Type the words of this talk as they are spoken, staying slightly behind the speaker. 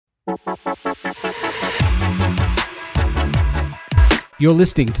You're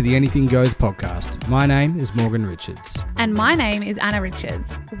listening to the Anything Goes podcast. My name is Morgan Richards. And my name is Anna Richards.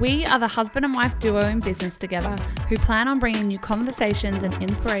 We are the husband and wife duo in business together who plan on bringing you conversations and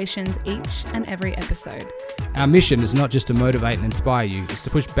inspirations each and every episode. Our mission is not just to motivate and inspire you, it's to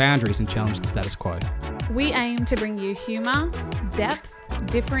push boundaries and challenge the status quo. We aim to bring you humour, depth,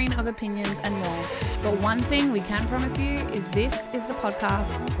 differing of opinions and more. But one thing we can promise you is this is the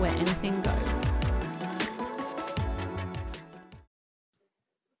podcast where anything goes.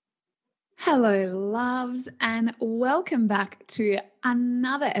 Hello, loves, and welcome back to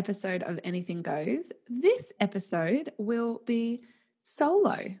another episode of Anything Goes. This episode will be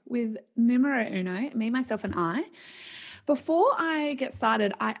solo with numero uno, me, myself, and I. Before I get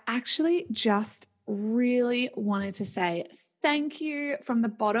started, I actually just really wanted to say thank you from the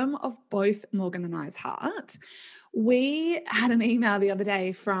bottom of both Morgan and I's heart. We had an email the other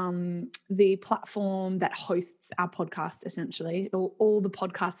day from the platform that hosts our podcast, essentially, all the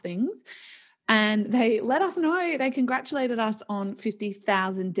podcast things. And they let us know, they congratulated us on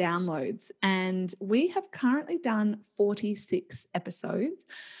 50,000 downloads. And we have currently done 46 episodes.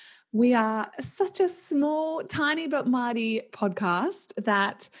 We are such a small, tiny but mighty podcast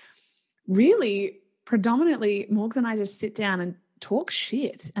that really predominantly Morgs and I just sit down and talk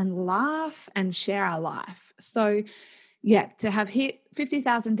shit and laugh and share our life. So yeah, to have hit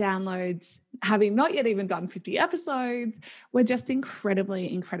 50,000 downloads, having not yet even done 50 episodes, we're just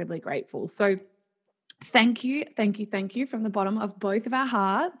incredibly, incredibly grateful. So thank you from the bottom of both of our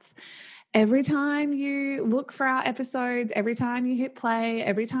hearts. Every time you look for our episodes, every time you hit play,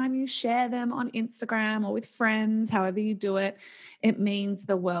 every time you share them on Instagram or with friends, however you do it, it means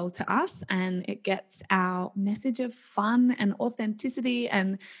the world to us and it gets our message of fun and authenticity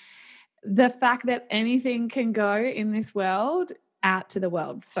and the fact that anything can go in this world out to the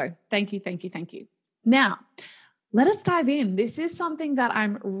world. So thank you. Now, let us dive in. This is something that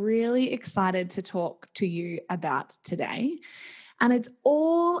I'm really excited to talk to you about today. And it's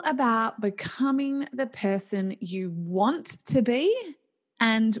all about becoming the person you want to be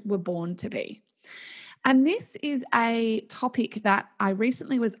and were born to be. And this is a topic that I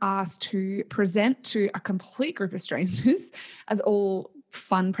recently was asked to present to a complete group of strangers, as all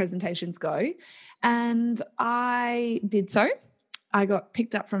fun presentations go. And I did so. I got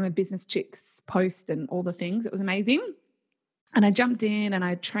picked up from a Business Chicks post and all the things. It was amazing. And I jumped in and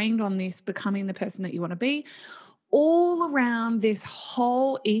I trained on this, becoming the person that you want to be, all around this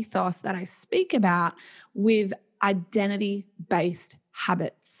whole ethos that I speak about with identity-based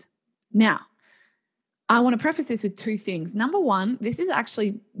habits. Now, I want to preface this with two things. Number one, this is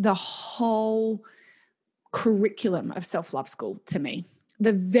actually the whole curriculum of Self-Love School to me.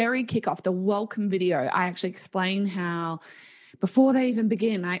 The very kickoff, the welcome video, I actually explain how before they even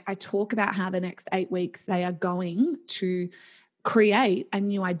begin, I talk about how the next 8 weeks they are going to create a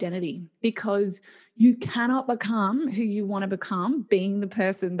new identity because you cannot become who you want to become being the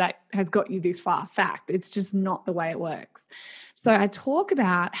person that has got you this far. Fact, it's just not the way it works. So I talk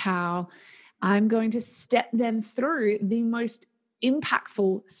about how I'm going to step them through the most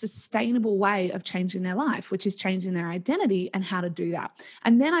impactful, sustainable way of changing their life, which is changing their identity and how to do that.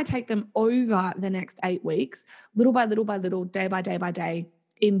 And then I take them over the next 8 weeks, little by little, day by day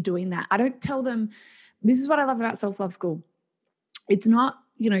in doing that. I don't tell them, this is what I love about Self-Love School. It's not,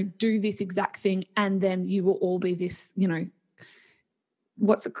 do this exact thing and then you will all be this,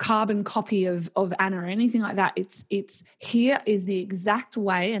 what's a carbon copy of Anna or anything like that. It's here is the exact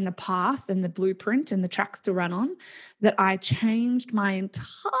way and the path and the blueprint and the tracks to run on that I changed my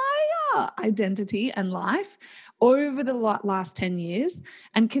entire identity and life over the last 10 years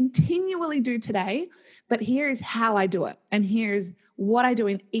and continually do today. But here is how I do it. And here's what I do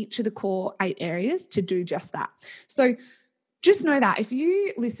in each of the core 8 areas to do just that. So just know that if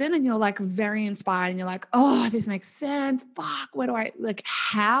you listen and you're like very inspired and you're like, oh, this makes sense. Fuck,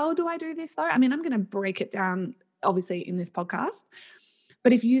 how do I do this though? I mean, I'm going to break it down obviously in this podcast.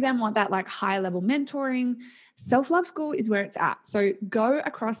 But if you then want that like high level mentoring, Self-Love School is where it's at. So go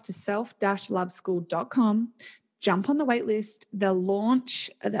across to self-loveschool.com, jump on the wait list. The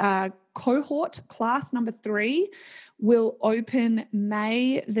launch cohort class number 3 will open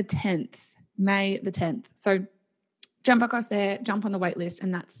May the 10th. So jump across there, jump on the wait list,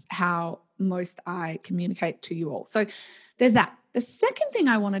 and that's how most I communicate to you all. So there's that. The second thing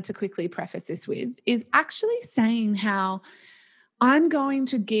I wanted to quickly preface this with is actually saying how I'm going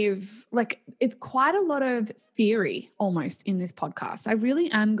to give, it's quite a lot of theory almost in this podcast. I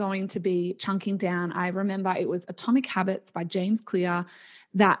really am going to be chunking down. I remember it was Atomic Habits by James Clear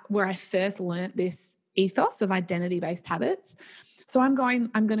where I first learnt this ethos of identity-based habits. So I'm going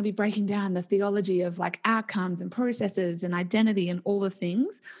to be breaking down the theology of like outcomes and processes and identity and all the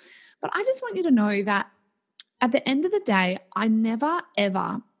things. But I just want you to know that at the end of the day, I never,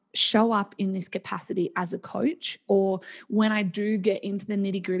 ever show up in this capacity as a coach, or when I do get into the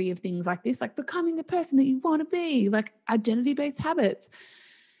nitty gritty of things like this, like becoming the person that you want to be, like identity-based habits,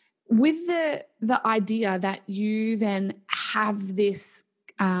 with the idea that you then have this,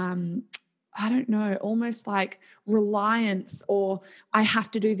 I don't know, almost like reliance, or I have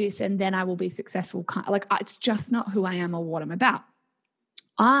to do this and then I will be successful. Like it's just not who I am or what I'm about.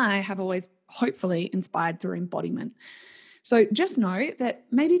 I have always hopefully inspired through embodiment. So just know that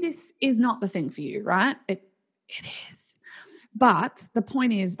maybe this is not the thing for you, right? It is. But the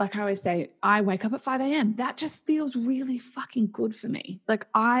point is, like I always say, I wake up at 5 a.m. That just feels really fucking good for me. Like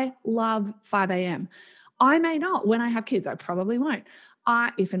I love 5 a.m. I may not when I have kids. I probably won't.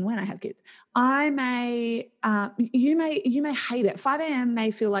 If and when I have kids, I may, you may hate it. 5 a.m.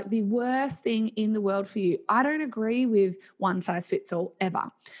 may feel like the worst thing in the world for you. I don't agree with one size fits all ever.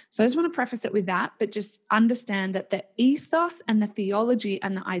 So I just want to preface it with that, but just understand that the ethos and the theology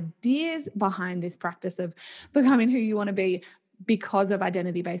and the ideas behind this practice of becoming who you want to be because of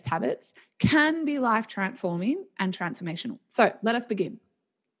identity-based habits can be life transforming and transformational. So let us begin.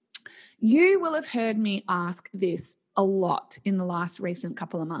 You will have heard me ask this a lot in the last recent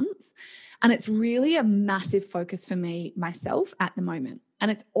couple of months, and it's really a massive focus for me myself at the moment.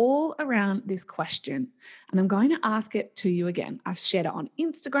 And it's all around this question, and I'm going to ask it to you again. I've shared it on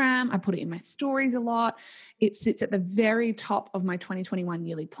Instagram. I put it in my stories a lot. It sits at the very top of my 2021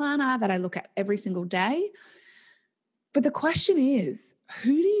 yearly planner that I look at every single day. But the question is,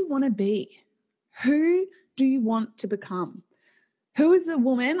 who do you want to be? Who do you want to become? Who is the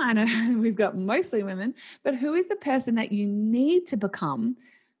woman? I know we've got mostly women, but who is the person that you need to become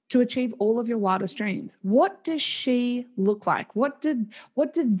to achieve all of your wildest dreams? What does she look like? What do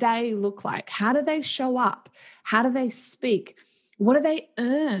they look like? How do they show up? How do they speak? What do they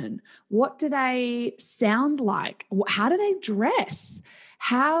earn? What do they sound like? How do they dress?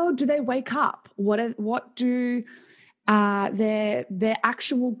 How do they wake up? What do their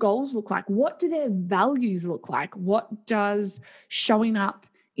actual goals look like? What do their values look like? What does showing up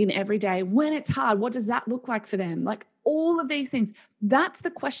in every day when it's hard, what does that look like for them? Like all of these things, that's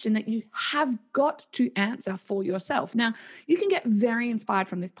the question that you have got to answer for yourself. Now, you can get very inspired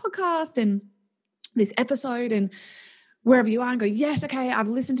from this podcast and this episode and wherever you are and go, yes, okay, I've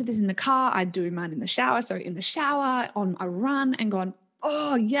listened to this in the car. I do mine in the shower. So in the shower, on a run, and gone,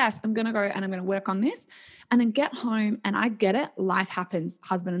 oh yes, I'm going to go and I'm going to work on this. And then get home and I get it. Life happens.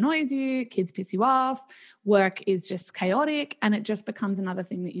 Husband annoys you, kids piss you off, work is just chaotic, and it just becomes another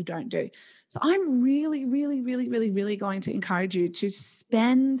thing that you don't do. So I'm really, really, really, really, really going to encourage you to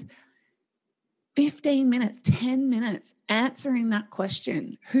spend 15 minutes, 10 minutes answering that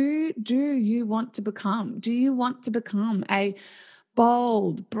question. Who do you want to become? Do you want to become a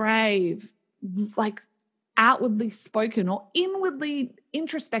bold, brave, like outwardly spoken or inwardly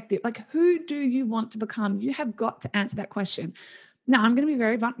introspective? Like, who do you want to become? You have got to answer that question. Now, I'm going to be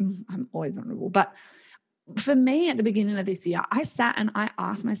very vulnerable. I'm always vulnerable. But for me, at the beginning of this year, I sat and I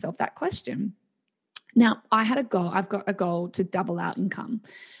asked myself that question. Now, I had a goal. I've got a goal to double our income.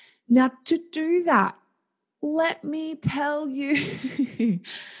 Now, to do that, let me tell you,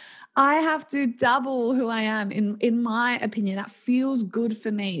 I have to double who I am, in my opinion. That feels good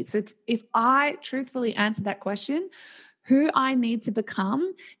for me. So if I truthfully answer that question, who I need to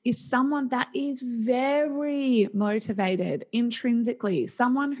become is someone that is very motivated intrinsically,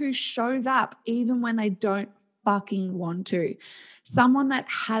 someone who shows up even when they don't fucking want to, someone that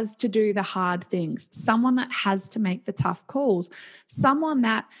has to do the hard things, someone that has to make the tough calls, someone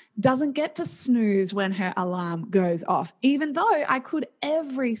that doesn't get to snooze when her alarm goes off, even though I could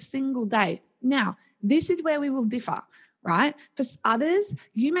every single day. Now, this is where we will differ, right? For others,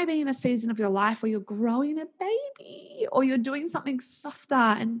 you may be in a season of your life where you're growing a baby or you're doing something softer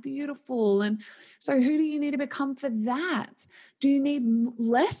and beautiful. And so who do you need to become for that? Do you need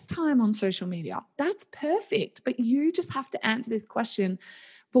less time on social media? That's perfect. But you just have to answer this question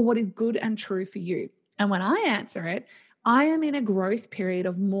for what is good and true for you. And when I answer it, I am in a growth period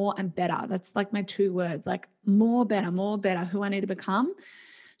of more and better. That's like my two words, like more, better, who I need to become.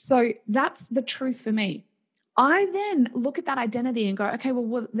 So that's the truth for me. I then look at that identity and go, okay,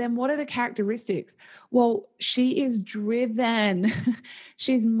 well, then what are the characteristics? Well, she is driven.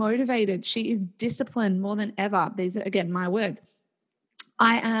 She's motivated. She is disciplined more than ever. These are, again, my words.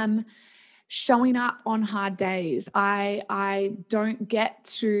 I am showing up on hard days. I don't get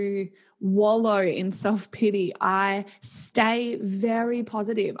to wallow in self-pity. I stay very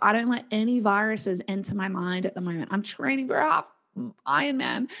positive. I don't let any viruses enter my mind at the moment. I'm training for a half Iron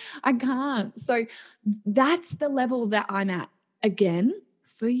Man. I can't. So that's the level that I'm at. Again,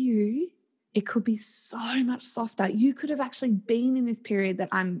 for you, it could be so much softer. You could have actually been in this period that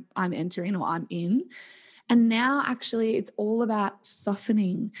I'm entering or I'm in. And now actually it's all about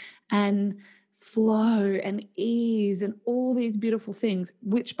softening and flow and ease and all these beautiful things,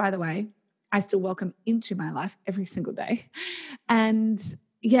 which, by the way, I still welcome into my life every single day. And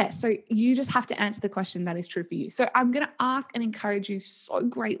yeah, so you just have to answer the question that is true for you. So I'm going to ask and encourage you so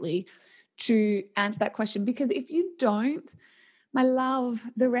greatly to answer that question, because if you don't, my love,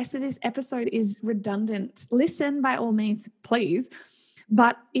 the rest of this episode is redundant. Listen by all means, please.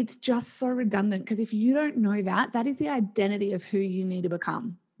 But it's just so redundant, because if you don't know that, that is the identity of who you need to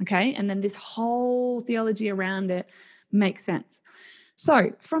become. Okay. And then this whole theology around it makes sense.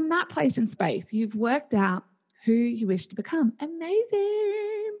 So from that place and space, you've worked out who you wish to become.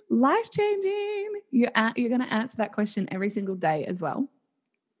 Amazing. Life-changing. You're going to answer that question every single day as well.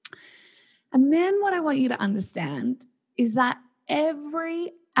 And then what I want you to understand is that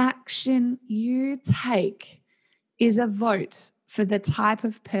every action you take is a vote for the type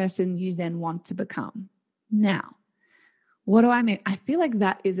of person you then want to become. Now, what do I mean? I feel like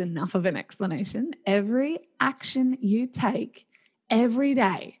that is enough of an explanation. Every action you take every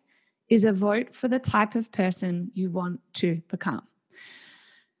day is a vote for the type of person you want to become.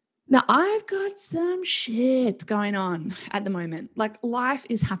 Now, I've got some shit going on at the moment. Like, life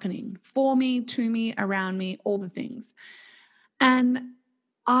is happening for me, to me, around me, all the things. And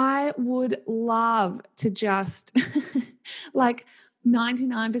I would love to just, like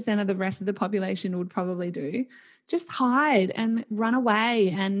 99% of the rest of the population would probably do, just hide and run away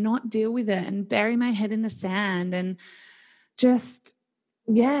and not deal with it and bury my head in the sand and just,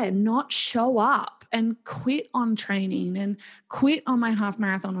 not show up and quit on training and quit on my half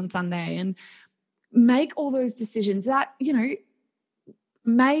marathon on Sunday and make all those decisions that,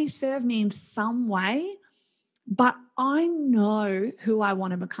 may serve me in some way. But I know who I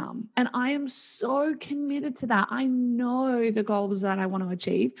want to become, and I am so committed to that. I know the goals that I want to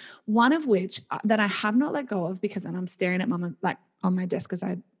achieve, one of which that I have not let go of, because, and I'm staring at mum like on my desk as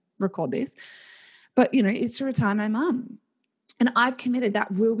I record this, but, it's to retire my mum. And I've committed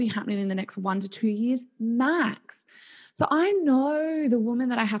that will be happening in the next 1 to 2 years max. So I know the woman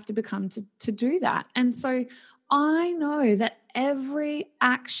that I have to become to do that. And so I know that every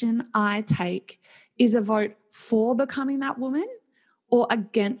action I take is a vote for becoming that woman or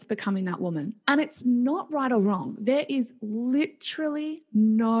against becoming that woman. And it's not right or wrong. There is literally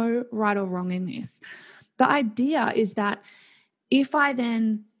no right or wrong in this. The idea is that if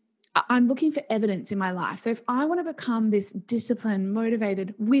I'm looking for evidence in my life. So if I want to become this disciplined,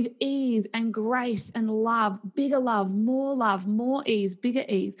 motivated, with ease and grace and love, more ease, bigger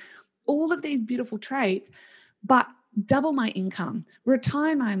ease, all of these beautiful traits, but double my income,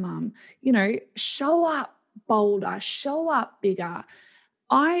 retire my mum, show up bolder, show up bigger.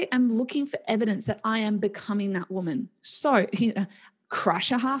 I am looking for evidence that I am becoming that woman. So,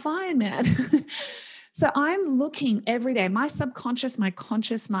 crush a half Ironman. So I'm looking every day. My subconscious, my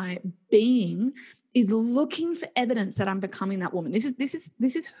conscious, my being is looking for evidence that I'm becoming that woman. This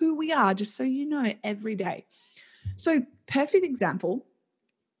is who we are, just so you know, every day. So perfect example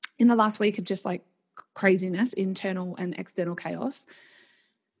in the last week of just like craziness, internal and external chaos.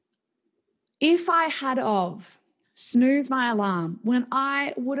 If I had snooze my alarm when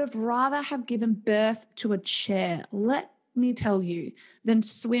I would have rather have given birth to a chair, let me tell you, than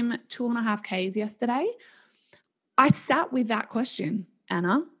swim 2.5 Ks yesterday, I sat with that question,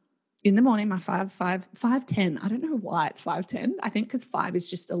 Anna, in the morning, my 5:10. I don't know why it's 5:10. I think because 5 is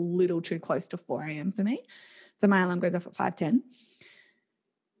just a little too close to 4 a.m. for me. So my alarm goes off at 5:10.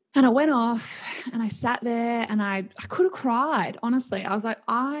 And I went off and I sat there and I could have cried, honestly. I was like,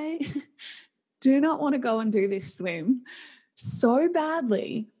 I do not want to go and do this swim so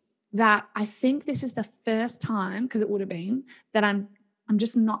badly that I think this is the first time, because it would have been, that I'm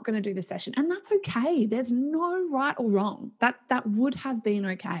just not going to do the session. And that's okay. There's no right or wrong. That would have been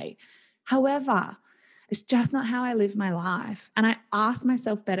okay. However, it's just not how I live my life. And I ask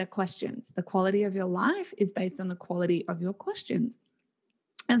myself better questions. The quality of your life is based on the quality of your questions.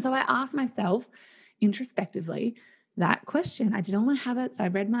 And so I asked myself introspectively that question. I did all my habits. I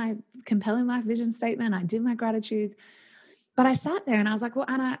read my compelling life vision statement. I did my gratitudes. But I sat there and I was like, well,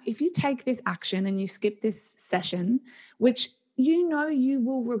 Anna, if you take this action and you skip this session, which you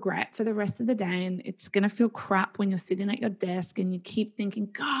will regret for the rest of the day, and it's going to feel crap when you're sitting at your desk and you keep thinking,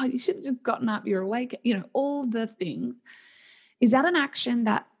 God, you should have just gotten up, you're awake, all the things. Is that an action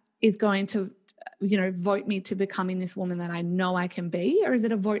that is going to, vote me to becoming this woman that I know I can be, or is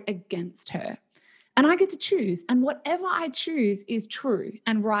it a vote against her? And I get to choose. And whatever I choose is true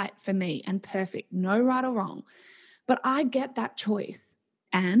and right for me and perfect, no right or wrong. But I get that choice.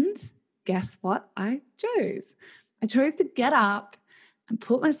 And guess what I chose? I chose to get up and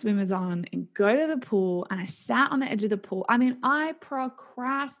put my swimmers on and go to the pool. And I sat on the edge of the pool. I mean, I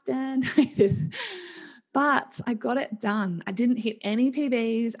procrastinated, but I got it done. I didn't hit any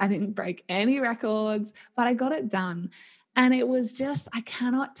PBs. I didn't break any records, but I got it done. And it was just, I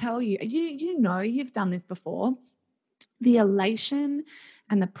cannot tell you, you know, you've done this before, the elation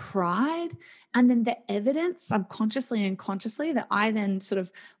and the pride, and then the evidence subconsciously and consciously that I then sort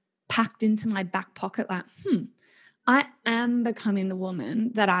of packed into my back pocket, like, I am becoming the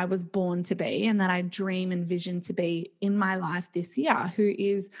woman that I was born to be and that I dream and vision to be in my life this year, who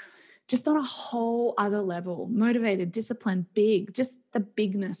is just on a whole other level, motivated, disciplined, big, just the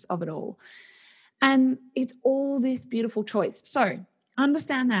bigness of it all. And it's all this beautiful choice. So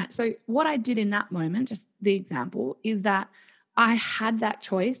understand that. So what I did in that moment, just the example, is that I had that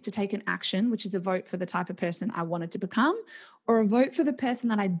choice to take an action, which is a vote for the type of person I wanted to become, or a vote for the person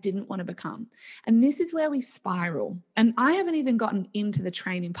that I didn't want to become. And this is where we spiral. And I haven't even gotten into the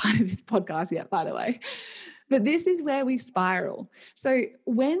training part of this podcast yet, by the way. But this is where we spiral. So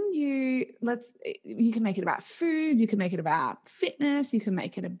when you can make it about food, you can make it about fitness, you can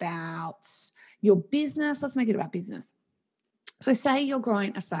make it about your business. Let's make it about business. So say you're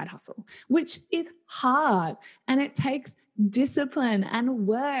growing a side hustle, which is hard and it takes discipline and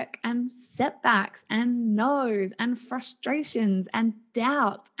work and setbacks and no's and frustrations and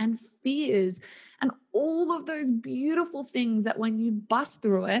doubt and fears and all of those beautiful things that when you bust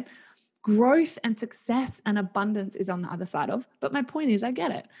through it, growth and success and abundance is on the other side of. But my point is, I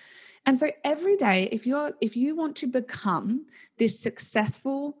get it. And so every day, if you want to become this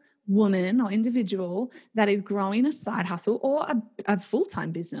successful woman or individual that is growing a side hustle or a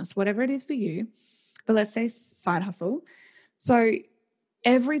full-time business, whatever it is for you, but let's say side hustle. So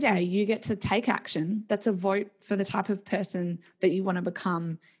every day you get to take action that's a vote for the type of person that you want to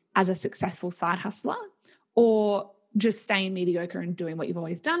become as a successful side hustler, or just staying mediocre and doing what you've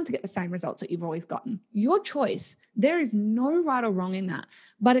always done to get the same results that you've always gotten. Your choice. There is no right or wrong in that,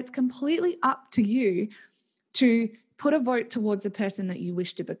 but it's completely up to you to put a vote towards the person that you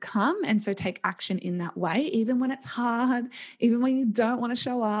wish to become. And so take action in that way, even when it's hard, even when you don't want to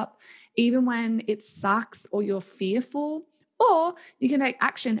show up, even when it sucks or you're fearful. Or you can take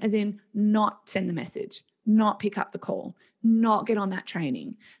action as in not send the message, not pick up the call, not get on that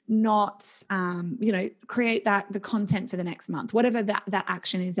training, not, create the content for the next month, whatever that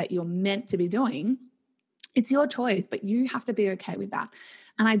action is that you're meant to be doing. It's your choice, but you have to be okay with that.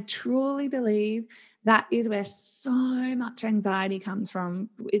 And I truly believe that is where so much anxiety comes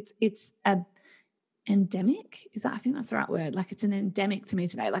from. It's a endemic. I think that's the right word. Like it's an endemic to me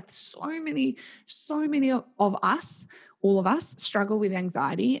today. Like so many of us, all of us struggle with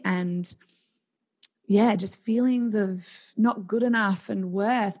anxiety and just feelings of not good enough and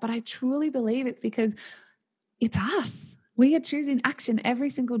worth. But I truly believe it's because it's us. We are choosing action every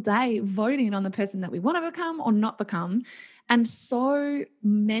single day, voting on the person that we want to become or not become. And so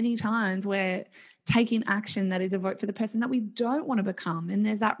many times we're taking action that is a vote for the person that we don't want to become. And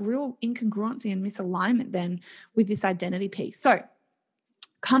there's that real incongruency and misalignment then with this identity piece. So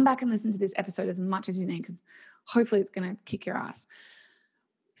come back and listen to this episode as much as you need, because hopefully it's going to kick your ass.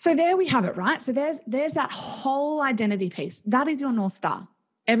 So there we have it, right? So there's that whole identity piece. That is your North Star.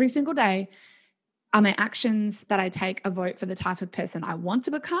 Every single day, are my actions that I take a vote for the type of person I want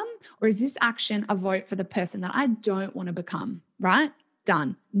to become? Or is this action a vote for the person that I don't want to become, right?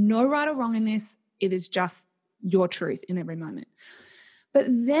 Done. No right or wrong in this. It is just your truth in every moment. But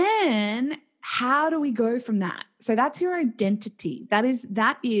then how do we go from that? So that's your identity. That is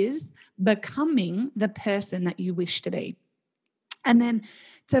becoming the person that you wish to be. And then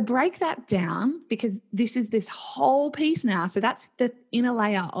to break that down, because this is this whole piece now, so that's the inner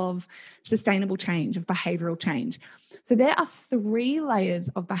layer of sustainable change, of behavioral change. So there are 3 layers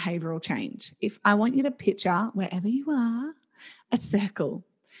of behavioral change. If I want you to picture, wherever you are, a circle.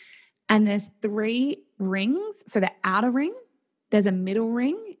 And there's 3 rings. So the outer ring, there's a middle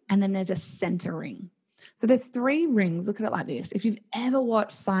ring, and then there's a center ring. So there's 3 rings. Look at it like this. If you've ever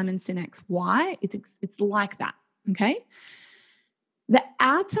watched Simon Sinek's Why, it's like that, okay? The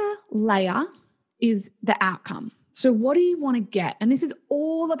outer layer is the outcome. So what do you want to get? And this is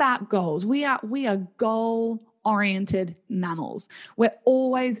all about goals. We are goal-oriented mammals. We're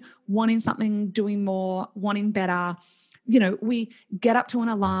always wanting something, doing more, wanting better. We get up to an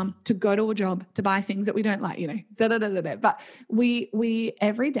alarm to go to a job, to buy things that we don't like, But we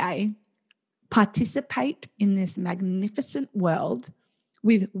every day participate in this magnificent world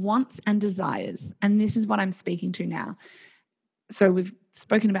with wants and desires. And this is what I'm speaking to now. So we've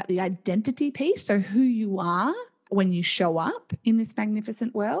spoken about the identity piece, so who you are when you show up in this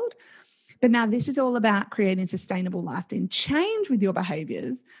magnificent world. But now this is all about creating sustainable, lasting change with your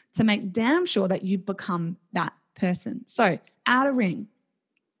behaviors to make damn sure that you become that person. So outer ring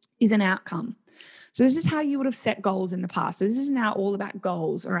is an outcome. So this is how you would have set goals in the past. So this is now all about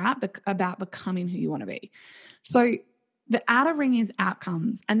goals, all right, about becoming who you want to be. So the outer ring is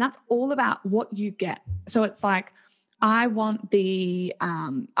outcomes, and that's all about what you get. So it's like, I want the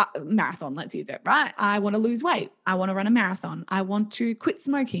marathon, let's use it, right? I want to lose weight. I want to run a marathon. I want to quit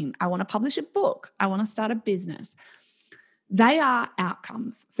smoking. I want to publish a book. I want to start a business. They are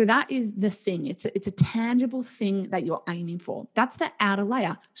outcomes. So that is the thing. It's a tangible thing that you're aiming for. That's the outer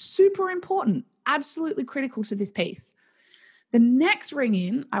layer. Super important, absolutely critical to this piece. The next ring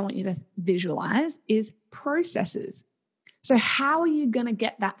in I want you to visualize is processes. So how are you going to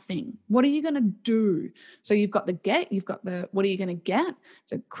get that thing? What are you going to do? So you've got the get, you've got the, what are you going to get?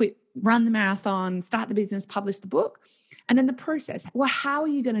 So quit, run the marathon, start the business, publish the book. And then the process. Well, how are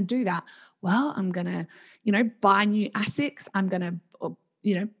you going to do that? Well, I'm going to, buy new ASICs. I'm going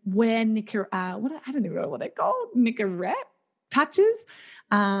to, wear I don't even know what they're called, Nicorette patches.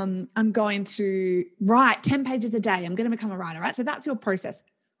 I'm going to write 10 pages a day. I'm going to become a writer, right? So that's your process.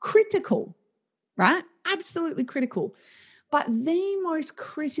 Critical, right? Absolutely critical. But the most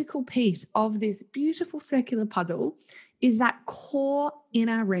critical piece of this beautiful circular puzzle is that core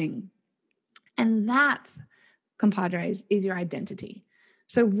inner ring. And that, compadres, is your identity.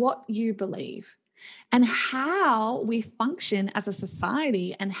 So what you believe and how we function as a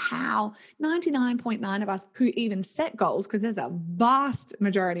society, and how 99.9% of us who even set goals, because there's a vast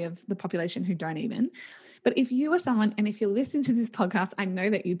majority of the population who don't even. But if you are someone, and if you're listening to this podcast, I know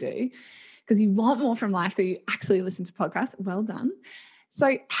that you do, because you want more from life, so you actually listen to podcasts. Well done.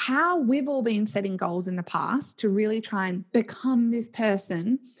 So how we've all been setting goals in the past to really try and become this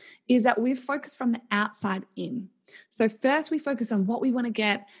person is that we've focused from the outside in. So first we focus on what we want to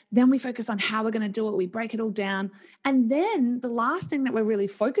get, then we focus on how we're going to do it, we break it all down. And then the last thing that we're really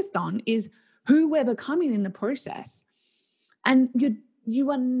focused on is who we're becoming in the process. And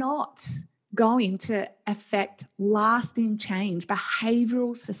you are not going to affect lasting change,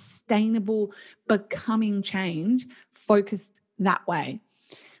 behavioral, sustainable, becoming change focused that way.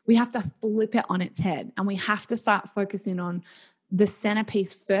 We have to flip it on its head, and we have to start focusing on the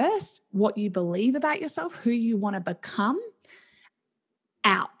centerpiece first, what you believe about yourself, who you want to become,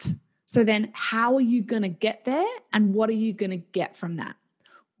 out. So then how are you going to get there, and what are you going to get from that?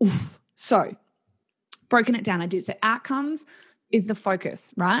 So broken it down, I did say outcomes is the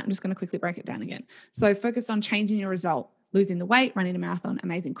focus, right? I'm just going to quickly break it down again. So focus on changing your result, losing the weight, running a marathon,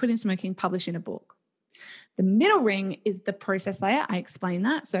 amazing, quitting smoking, publishing a book. The middle ring is the process layer. I explained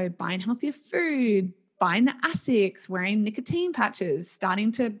that. So buying healthier food, buying the ASICs, wearing nicotine patches,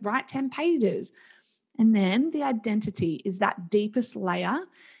 starting to write 10 pages. And then the identity is that deepest layer,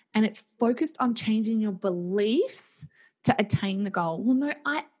 and it's focused on changing your beliefs to attain the goal. Well, no,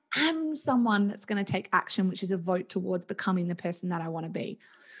 I am someone that's going to take action, which is a vote towards becoming the person that I want to be.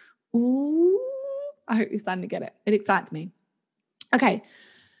 Ooh, I hope you're starting to get it. It excites me. Okay.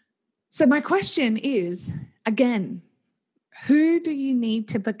 So my question is, again, who do you need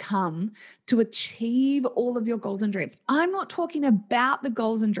to become to achieve all of your goals and dreams? I'm not talking about the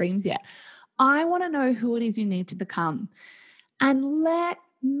goals and dreams yet. I want to know who it is you need to become. And let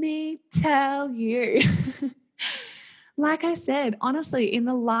me tell you, like I said, honestly, in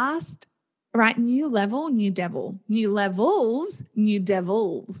the last, new level, new devil, new levels, new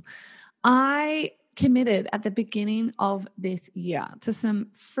devils, I committed at the beginning of this year to some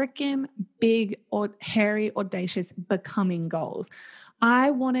freaking big or hairy, audacious becoming goals. I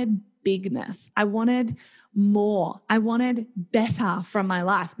wanted bigness. I wanted more. I wanted better from my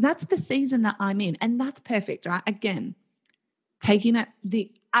life. That's the season that I'm in, and that's perfect, right? Again, taking it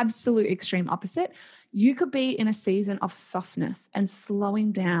the absolute extreme opposite. You could be in a season of softness and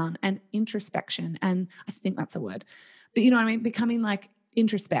slowing down and introspection, and I think that's a word, but you know what I mean? Becoming like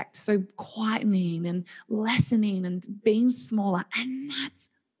introspect, so quietening and lessening and being smaller, and that's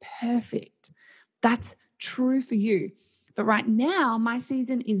perfect. That's true for you. But right now, my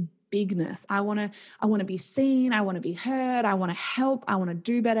season is bigness. I want to be seen. I want to be heard. I want to help. I want to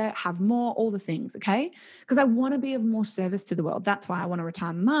do better, have more, all the things, okay? Because I want to be of more service to the world. That's why I want to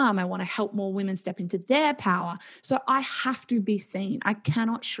retire mom. I want to help more women step into their power. So I have to be seen. I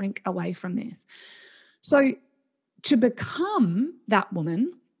cannot shrink away from this. So to become that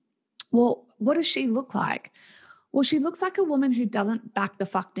woman, well, what does she look like? Well, she looks like a woman who doesn't back the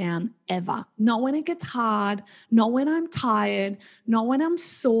fuck down ever. Not when it gets hard, not when I'm tired, not when I'm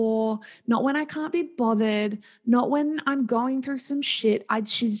sore, not when I can't be bothered, not when I'm going through some shit.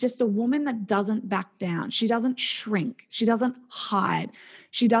 She's just a woman that doesn't back down. She doesn't shrink. She doesn't hide.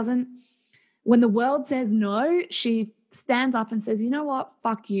 She doesn't, when the world says no, she stands up and says, you know what?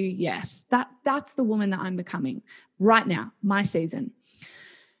 Fuck you. Yes. That's the woman that I'm becoming right now, my season.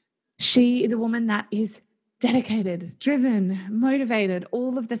 She is a woman that is dedicated, driven, motivated,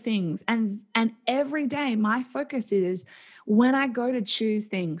 all of the things. And every day my focus is when I go to choose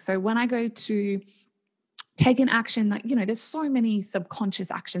things. So when I go to take an action, that, you know, there's so many subconscious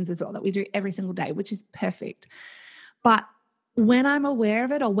actions as well that we do every single day, which is perfect. But when I'm aware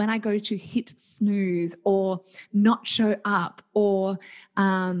of it, or when I go to hit snooze or not show up or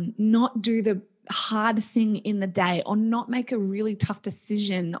not do the hard thing in the day or not make a really tough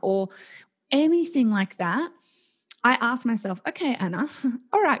decision or anything like that, I ask myself, okay, Anna,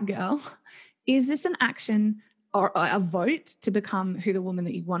 all right, girl, is this an action or a vote to become who the woman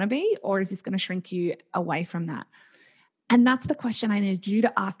that you want to be, or is this going to shrink you away from that? And that's the question I need you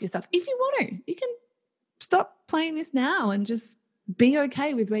to ask yourself. If you want to, you can stop playing this now and just be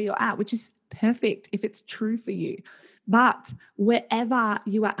okay with where you're at, which is perfect if it's true for you. But wherever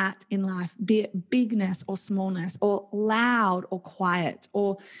you are at in life, be it bigness or smallness or loud or quiet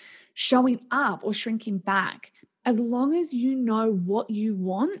or showing up or shrinking back, as long as you know what you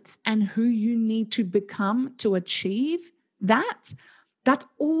want and who you need to become to achieve that, that's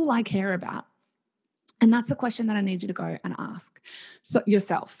all I care about. And that's the question that I need you to go and ask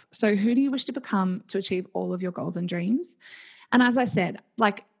yourself. So who do you wish to become to achieve all of your goals and dreams? And as I said,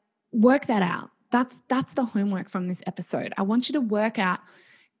 like, work that out. That's the homework from this episode. I want you to work out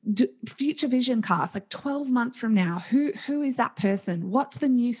future vision cast, like 12 months from now, who is that person? What's the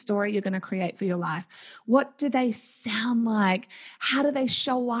new story you're going to create for your life? What do they sound like? How do they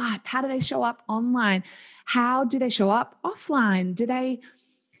show up? How do they show up online? How do they show up offline? Do they,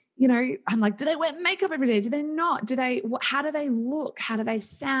 you know, I'm like, do they wear makeup every day? Do they not? How do they look? How do they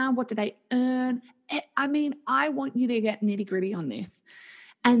sound? What do they earn? I mean, I want you to get nitty gritty on this.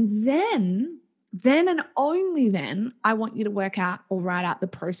 And then and only then, I want you to work out or write out the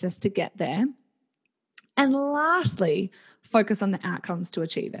process to get there. And lastly, focus on the outcomes to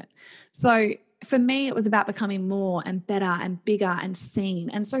achieve it. So for me, it was about becoming more and better and bigger and seen.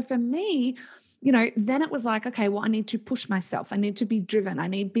 And so for me, you know, then it was like, okay, well, I need to push myself. I need to be driven. I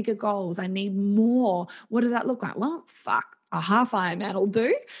need bigger goals. I need more. What does that look like? Well, fuck, a half Ironman will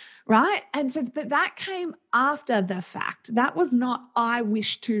do, right? And so that came after the fact. That was not, I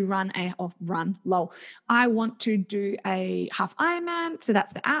wish to I want to do a half Ironman. So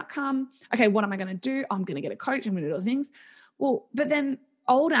that's the outcome. Okay, what am I going to do? I'm going to get a coach. I'm going to do all the things. Well, but then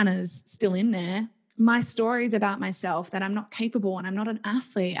old Anna's still in there. My stories about myself that I'm not capable and I'm not an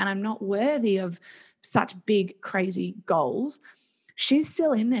athlete and I'm not worthy of such big, crazy goals. She's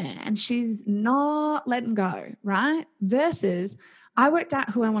still in there and she's not letting go, right? Versus I worked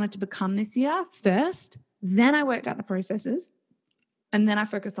out who I wanted to become this year first, then I worked out the processes, and then I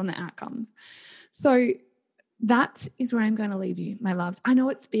focused on the outcomes. So that is where I'm going to leave you, my loves. I know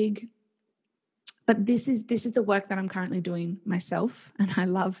it's big, but this is the work that I'm currently doing myself. And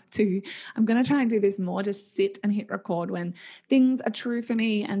I'm going to try and do this more, just sit and hit record when things are true for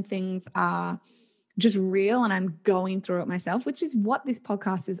me and things are just real and I'm going through it myself, which is what this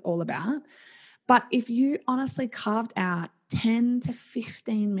podcast is all about. But if you honestly carved out 10 to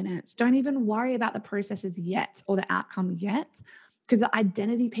 15 minutes, don't even worry about the processes yet or the outcome yet, because the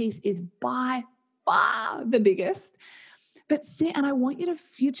identity piece is by far the biggest. But sit and I want you to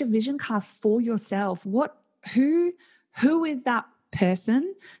future vision cast for yourself. Who is that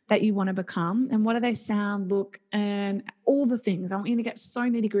person that you want to become, and what do they sound, look, and all the things. I want you to get so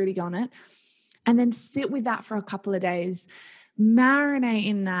nitty gritty on it, and then sit with that for a couple of days, marinate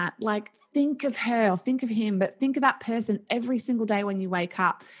in that. Like, think of her or think of him, but think of that person every single day when you wake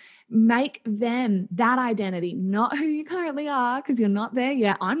up. Make them that identity, not who you currently are, because you're not there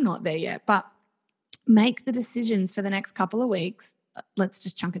yet. I'm not there yet, but make the decisions for the next couple of weeks. Let's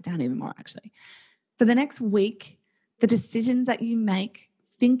just chunk it down even more, actually. For the next week, the decisions that you make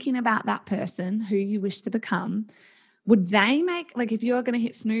thinking about that person who you wish to become, would they make, like, if you're going to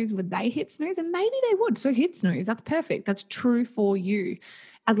hit snooze, would they hit snooze? And maybe they would. So hit snooze. That's perfect. That's true for you,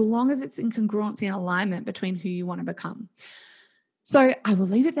 as long as it's in congruency and alignment between who you want to become. So I will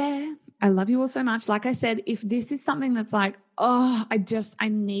leave it there. I love you all so much. Like I said, if this is something that's like, oh, I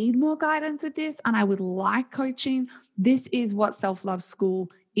need more guidance with this and I would like coaching, this is what Self-Love School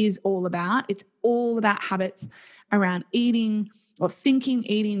is all about. It's all about habits around eating, or thinking,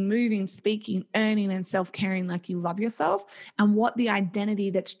 eating, moving, speaking, earning, and self-caring like you love yourself, and what the identity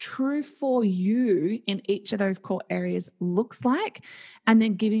that's true for you in each of those core areas looks like, and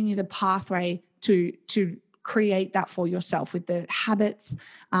then giving you the pathway to create that for yourself with the habits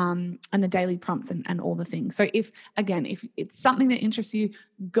and the daily prompts and all the things. So if it's something that interests you,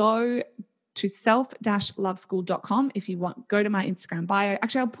 go to self-loveschool.com. If you want, go to my Instagram bio.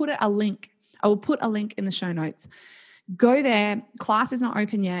 Actually, I will put a link in the show notes. Go there. Class is not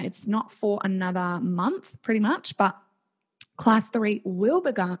open yet. It's not for another month pretty much, but class 3 will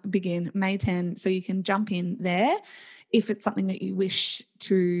begin May 10. So you can jump in there if it's something that you wish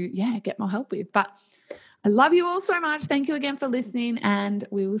to, get more help with. But I love you all so much. Thank you again for listening, and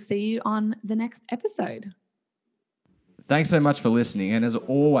we will see you on the next episode. Thanks so much for listening. And as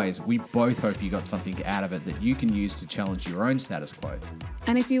always, we both hope you got something out of it that you can use to challenge your own status quo.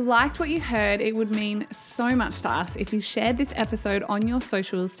 And if you liked what you heard, it would mean so much to us if you shared this episode on your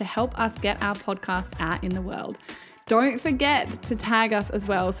socials to help us get our podcast out in the world. Don't forget to tag us as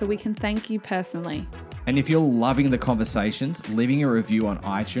well so we can thank you personally. And if you're loving the conversations, leaving a review on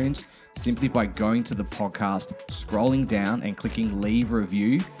iTunes simply by going to the podcast, scrolling down and clicking leave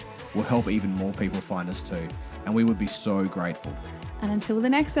review will help even more people find us too. And we would be so grateful. And until the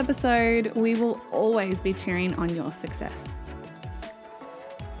next episode, we will always be cheering on your success.